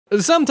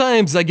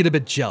Sometimes I get a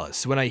bit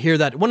jealous when I hear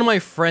that one of my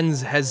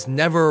friends has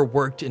never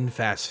worked in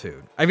fast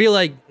food. I feel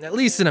like, at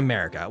least in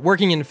America,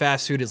 working in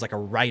fast food is like a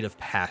rite of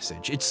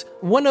passage. It's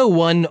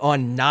 101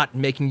 on not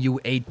making you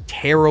a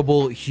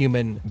terrible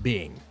human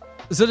being.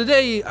 So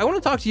today, I want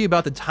to talk to you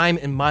about the time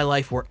in my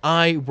life where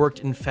I worked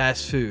in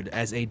fast food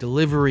as a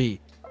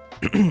delivery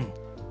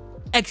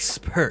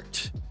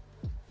expert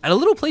at a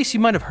little place you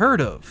might have heard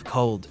of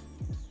called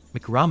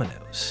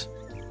McRomino's.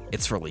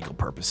 It's for legal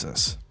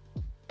purposes.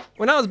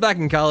 When I was back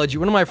in college,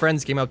 one of my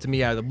friends came up to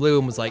me out of the blue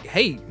and was like,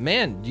 "Hey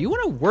man, do you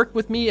want to work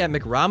with me at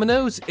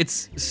McRomino's?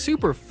 It's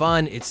super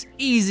fun, it's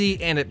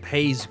easy, and it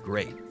pays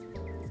great."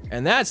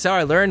 And that's how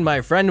I learned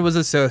my friend was a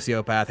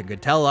sociopath and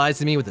could tell lies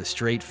to me with a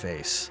straight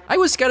face. I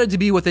was scouted to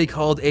be what they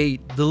called a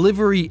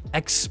delivery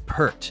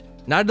expert.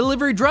 Not a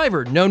delivery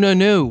driver,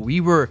 no,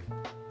 we were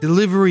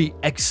delivery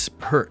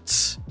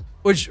experts.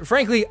 Which,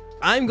 frankly,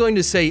 I'm going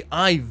to say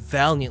I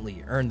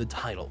valiantly earned the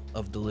title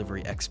of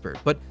delivery expert,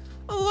 but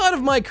a lot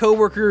of my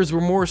coworkers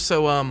were more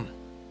so,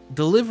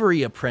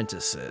 delivery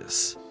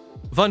apprentices.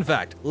 Fun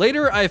fact,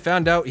 later I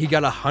found out he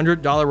got a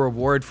 $100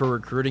 reward for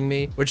recruiting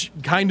me, which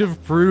kind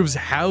of proves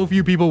how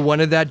few people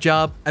wanted that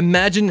job.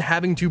 Imagine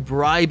having to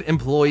bribe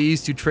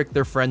employees to trick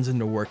their friends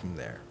into working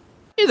there.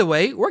 Either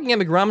way, working at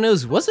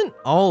McRomino's wasn't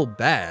all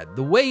bad.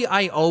 The way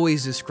I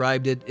always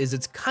described it is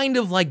it's kind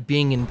of like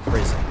being in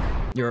prison.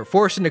 You're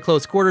forced into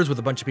close quarters with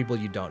a bunch of people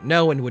you don't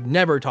know and would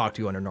never talk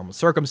to under normal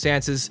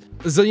circumstances,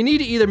 so you need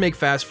to either make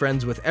fast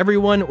friends with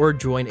everyone or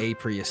join a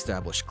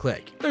pre-established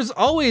clique. There's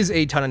always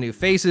a ton of new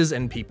faces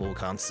and people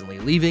constantly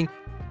leaving,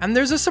 and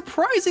there's a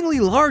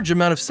surprisingly large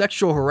amount of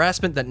sexual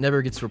harassment that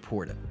never gets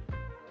reported.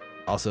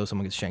 Also,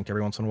 someone gets shanked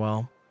every once in a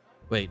while.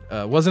 Wait,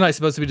 wasn't I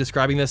supposed to be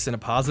describing this in a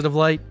positive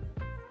light?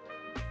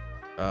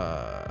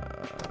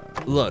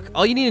 Look,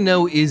 all you need to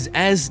know is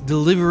as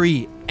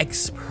delivery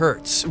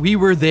experts, we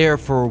were there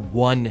for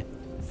one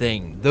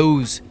thing.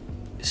 Those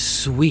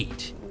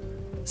sweet,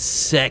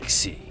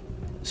 sexy,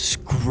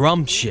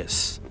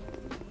 scrumptious,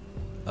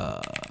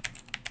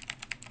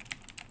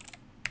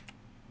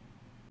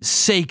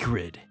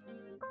 sacred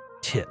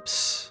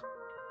tips.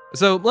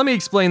 So let me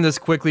explain this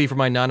quickly for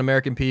my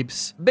non-American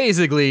peeps.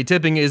 Basically,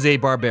 tipping is a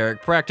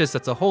barbaric practice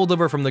that's a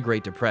holdover from the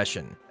Great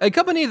Depression. A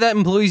company that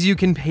employs you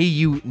can pay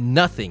you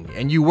nothing,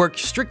 and you work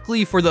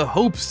strictly for the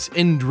hopes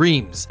and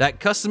dreams that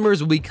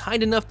customers will be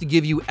kind enough to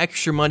give you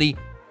extra money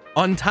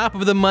on top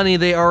of the money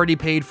they already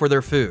paid for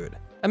their food.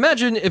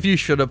 Imagine if you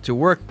showed up to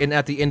work and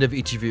at the end of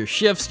each of your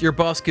shifts, your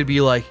boss could be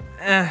like,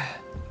 I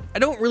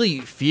don't really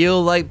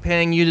feel like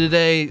paying you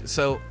today,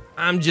 so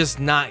I'm just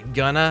not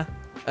gonna.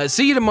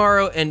 See you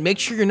tomorrow and make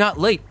sure you're not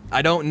late.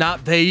 I don't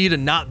not pay you to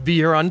not be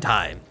here on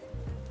time.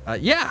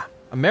 Yeah,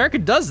 America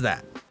does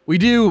that. We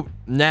do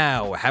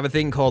now have a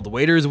thing called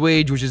waiter's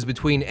wage, which is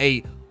between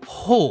a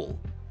whole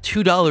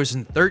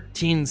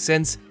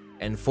 $2.13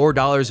 and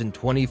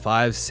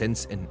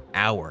 $4.25 an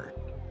hour.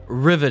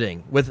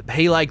 Riveting. With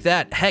pay like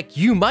that, heck,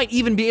 you might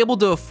even be able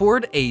to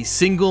afford a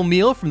single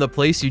meal from the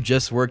place you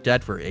just worked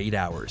at for 8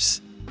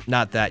 hours.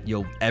 Not that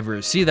you'll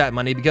ever see that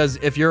money, because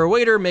if you're a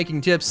waiter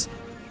making tips,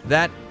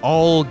 that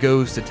all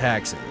goes to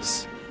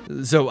taxes.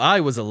 So I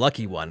was a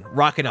lucky one,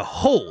 rocking a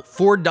whole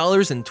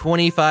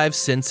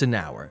 $4.25 an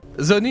hour.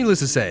 So needless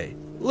to say,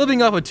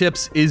 living off of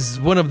tips is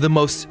one of the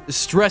most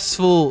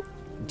stressful,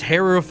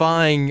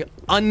 terrifying,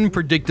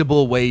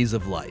 unpredictable ways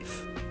of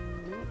life.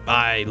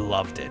 I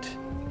loved it.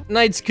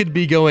 Nights could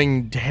be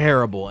going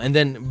terrible, and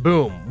then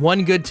boom,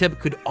 one good tip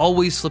could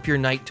always flip your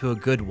night to a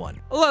good one.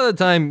 A lot of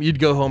the time, you'd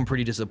go home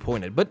pretty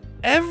disappointed, but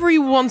every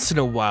once in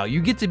a while, you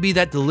get to be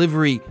that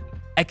delivery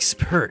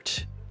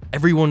expert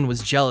everyone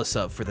was jealous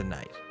of for the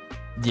night.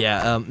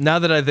 Yeah, now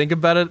that I think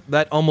about it,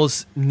 that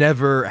almost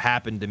never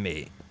happened to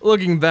me.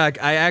 Looking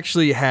back, I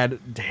actually had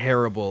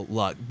terrible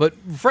luck, but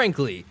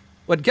frankly,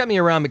 what kept me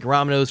around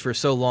McRomino's for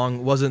so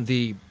long wasn't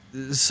the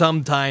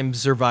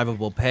sometimes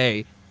survivable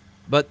pay,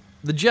 but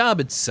the job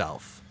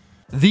itself.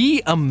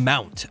 The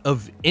amount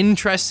of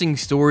interesting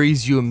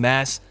stories you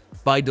amass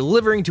by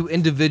delivering to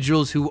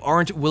individuals who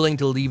aren't willing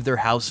to leave their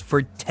house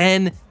for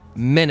 10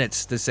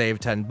 minutes to save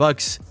 10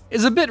 bucks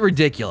is a bit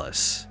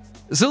ridiculous.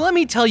 So let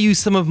me tell you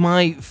some of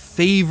my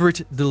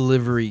favorite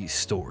delivery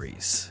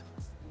stories.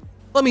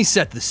 Let me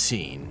set the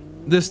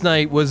scene. This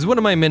night was one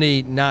of my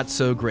many not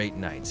so great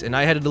nights, and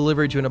I had a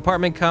delivery to an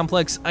apartment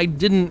complex I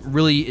didn't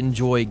really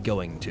enjoy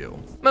going to.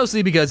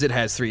 Mostly because it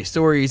has 3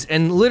 stories,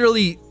 and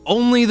literally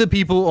only the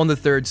people on the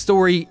 3rd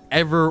story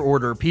ever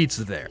order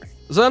pizza there.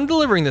 So I'm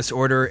delivering this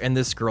order, and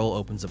this girl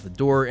opens up the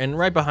door, and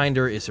right behind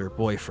her is her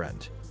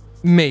boyfriend.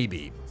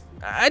 Maybe.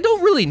 I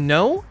don't really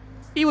know.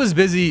 He was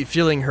busy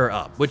filling her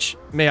up, which,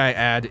 may I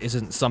add,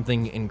 isn't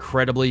something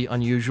incredibly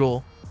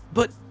unusual.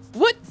 But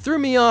what threw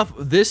me off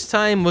this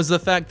time was the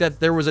fact that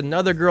there was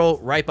another girl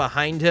right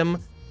behind him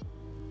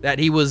that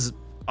he was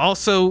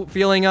also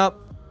filling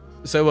up.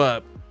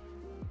 So,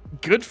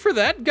 good for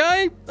that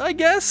guy, I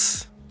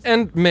guess?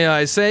 And may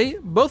I say,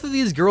 both of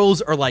these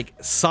girls are like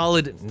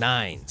solid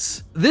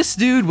 9s. This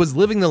dude was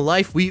living the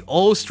life we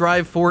all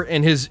strive for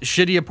in his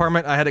shitty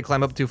apartment I had to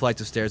climb up 2 flights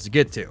of stairs to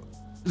get to.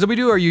 So we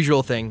do our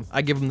usual thing.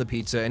 I give him the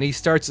pizza, and he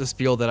starts a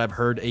spiel that I've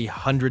heard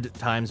 100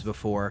 times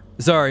before.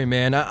 Sorry,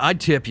 man,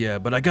 I'd tip you,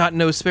 but I got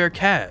no spare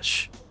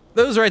cash.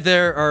 Those right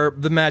there are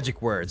the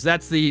magic words.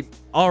 That's the,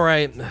 all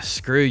right,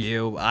 screw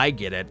you, I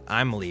get it,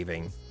 I'm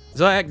leaving.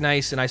 So I act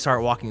nice and I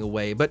start walking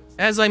away, but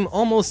as I'm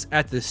almost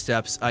at the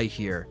steps, I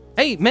hear,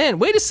 hey man,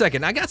 wait a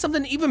second, I got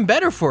something even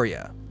better for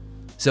you.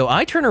 So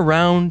I turn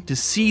around to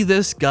see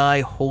this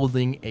guy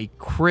holding a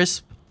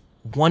crisp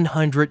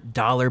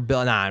 $100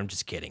 bill. Nah, I'm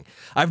just kidding.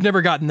 I've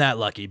never gotten that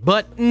lucky,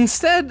 but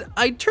instead,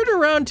 I turn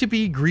around to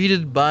be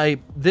greeted by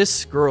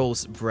this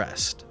girl's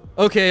breast.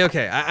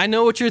 Okay, I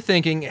know what you're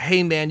thinking.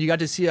 Hey man, you got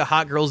to see a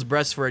hot girl's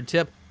breast for a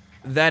tip.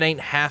 That ain't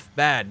half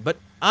bad, but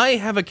I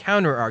have a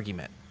counter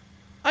argument.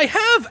 I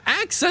have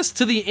access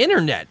to the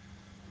internet.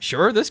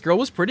 Sure, this girl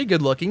was pretty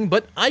good looking,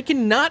 but I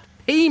cannot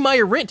pay my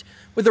rent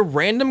with a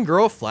random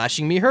girl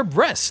flashing me her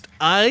breast.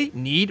 I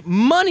need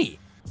money.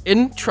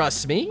 And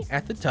trust me,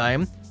 at the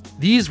time,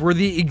 these were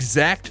the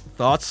exact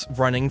thoughts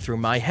running through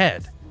my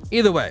head.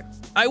 Either way,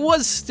 I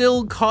was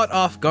still caught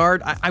off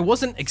guard. I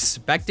wasn't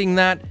expecting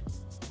that.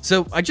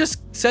 So I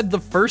just said the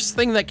first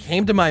thing that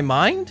came to my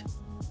mind,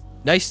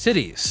 nice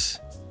titties.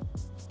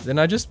 Then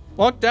I just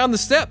walked down the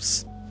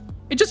steps.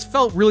 It just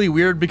felt really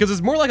weird because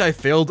it's more like I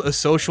failed a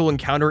social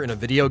encounter in a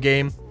video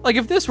game. Like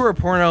if this were a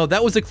porno,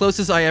 that was the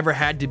closest I ever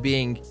had to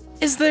being,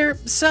 is there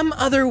some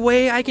other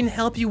way I can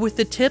help you with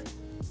the tip,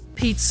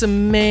 pizza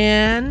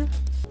man?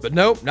 But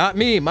nope, not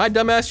me. My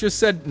dumbass just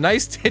said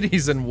nice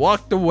titties and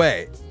walked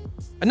away.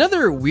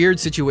 Another weird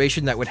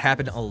situation that would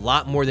happen a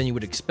lot more than you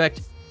would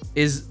expect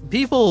is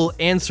people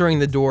answering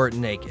the door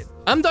naked.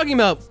 I'm talking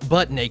about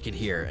butt naked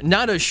here,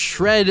 not a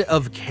shred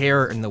of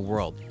care in the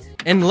world.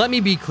 And let me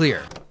be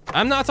clear,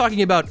 I'm not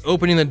talking about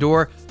opening the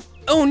door,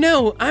 oh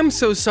no, I'm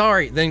so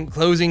sorry, then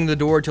closing the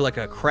door to like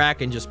a crack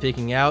and just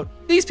peeking out.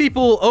 These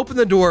people open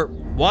the door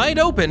wide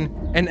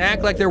open and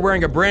act like they're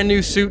wearing a brand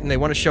new suit and they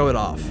want to show it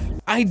off.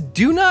 I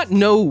do not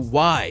know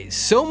why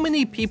so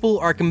many people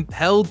are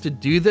compelled to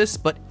do this,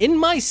 but in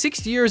my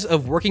 6 years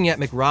of working at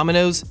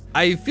McRomino's,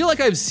 I feel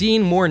like I've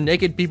seen more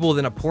naked people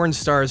than a porn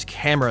star's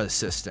camera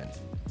assistant.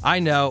 I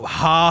know,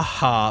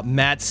 ha,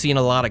 Matt's seen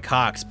a lot of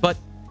cocks, but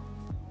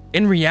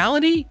in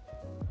reality,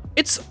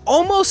 it's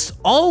almost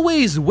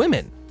always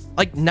women.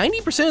 Like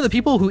 90% of the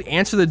people who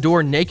answer the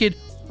door naked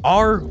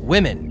are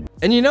women.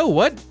 And you know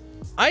what?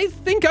 I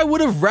think I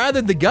would have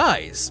rathered the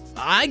guys.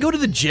 I go to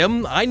the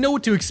gym, I know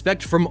what to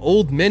expect from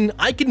old men,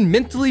 I can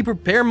mentally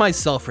prepare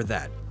myself for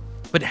that.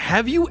 But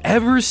have you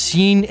ever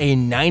seen a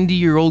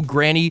 90-year-old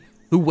granny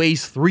who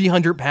weighs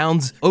 300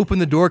 pounds open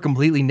the door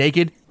completely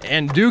naked?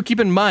 And do keep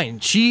in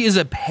mind, she is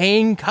a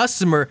paying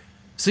customer,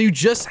 so you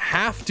just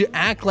have to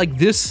act like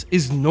this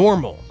is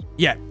normal.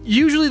 Yeah,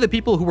 usually the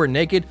people who are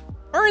naked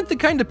aren't the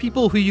kind of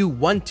people who you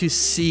want to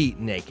see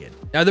naked.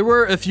 Now, there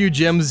were a few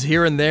gyms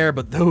here and there,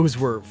 but those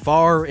were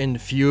far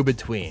and few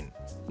between.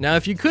 Now,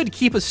 if you could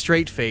keep a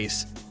straight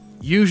face,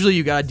 usually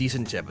you got a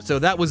decent tip, so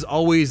that was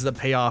always the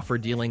payoff for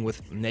dealing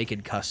with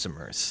naked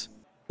customers.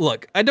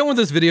 Look, I don't want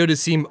this video to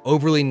seem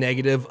overly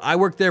negative. I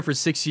worked there for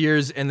 6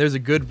 years, and there's a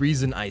good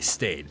reason I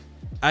stayed.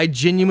 I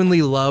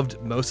genuinely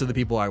loved most of the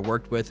people I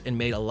worked with and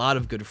made a lot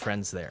of good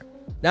friends there.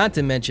 Not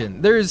to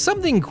mention, there's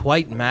something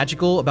quite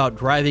magical about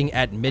driving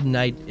at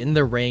midnight in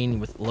the rain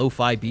with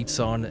lo-fi beats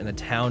on in a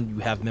town you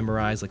have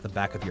memorized like the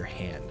back of your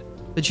hand.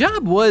 The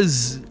job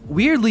was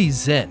weirdly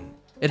zen.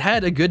 It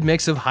had a good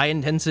mix of high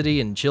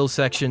intensity and chill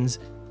sections,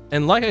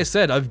 and like I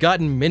said, I've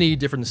gotten many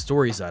different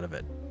stories out of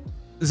it.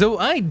 So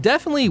I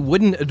definitely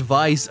wouldn't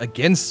advise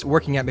against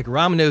working at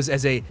McRomino's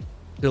as a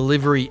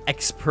delivery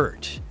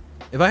expert.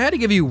 If I had to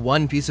give you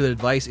one piece of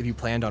advice if you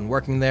planned on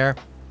working there,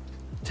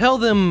 tell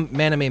them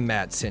Manime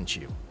Matt sent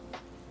you.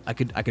 I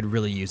could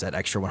really use that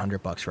extra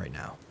 100 bucks right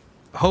now.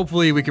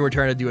 Hopefully we can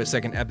return to do a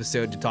second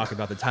episode to talk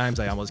about the times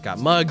I almost got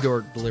mugged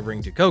or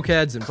delivering to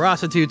cokeheads and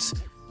prostitutes.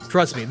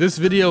 Trust me, this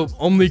video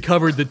only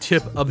covered the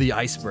tip of the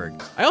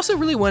iceberg. I also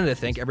really wanted to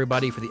thank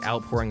everybody for the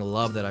outpouring of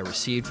love that I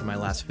received from my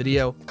last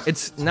video.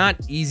 It's not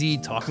easy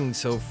talking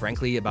so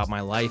frankly about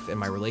my life and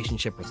my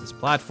relationship with this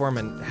platform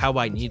and how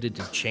I needed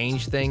to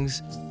change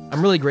things.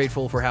 I'm really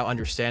grateful for how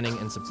understanding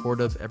and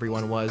supportive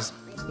everyone was.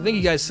 So thank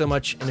you guys so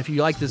much, and if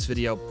you like this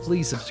video,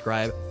 please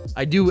subscribe.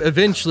 I do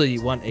eventually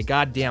want a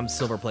goddamn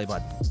silver play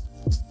button.